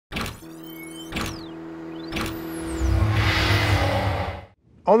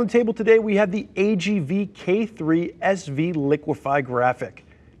On the table today, we have the AGV K3 SV Liquefy graphic.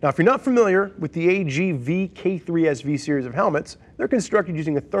 Now, if you're not familiar with the AGV K3 SV series of helmets, they're constructed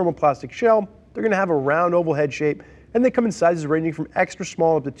using a thermoplastic shell. They're going to have a round oval head shape, and they come in sizes ranging from extra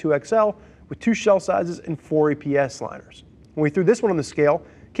small up to 2XL with 2 shell sizes and 4 APS liners. When we threw this one on the scale,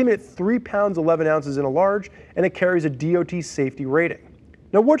 it came in at 3 pounds 11 ounces in a large, and it carries a DOT safety rating.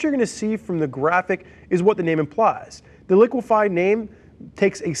 Now, what you're going to see from the graphic is what the name implies. The Liquefy name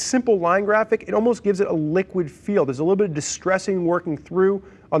takes a simple line graphic, it almost gives it a liquid feel. There's a little bit of distressing working through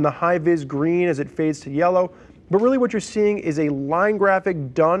on the Hi-viz green as it fades to yellow, but really what you're seeing is a line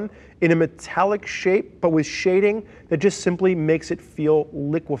graphic done in a metallic shape, but with shading that just simply makes it feel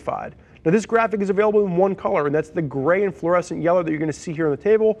liquefied. Now, this graphic is available in one color, and that's the gray and fluorescent yellow that you're going to see here on the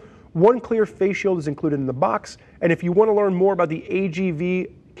table. One clear face shield is included in the box, and if you want to learn more about the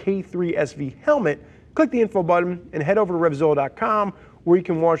AGV K3 SV helmet, click the info button and head over to RevZilla.com, where you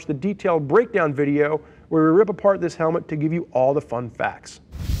can watch the detailed breakdown video where we rip apart this helmet to give you all the fun facts.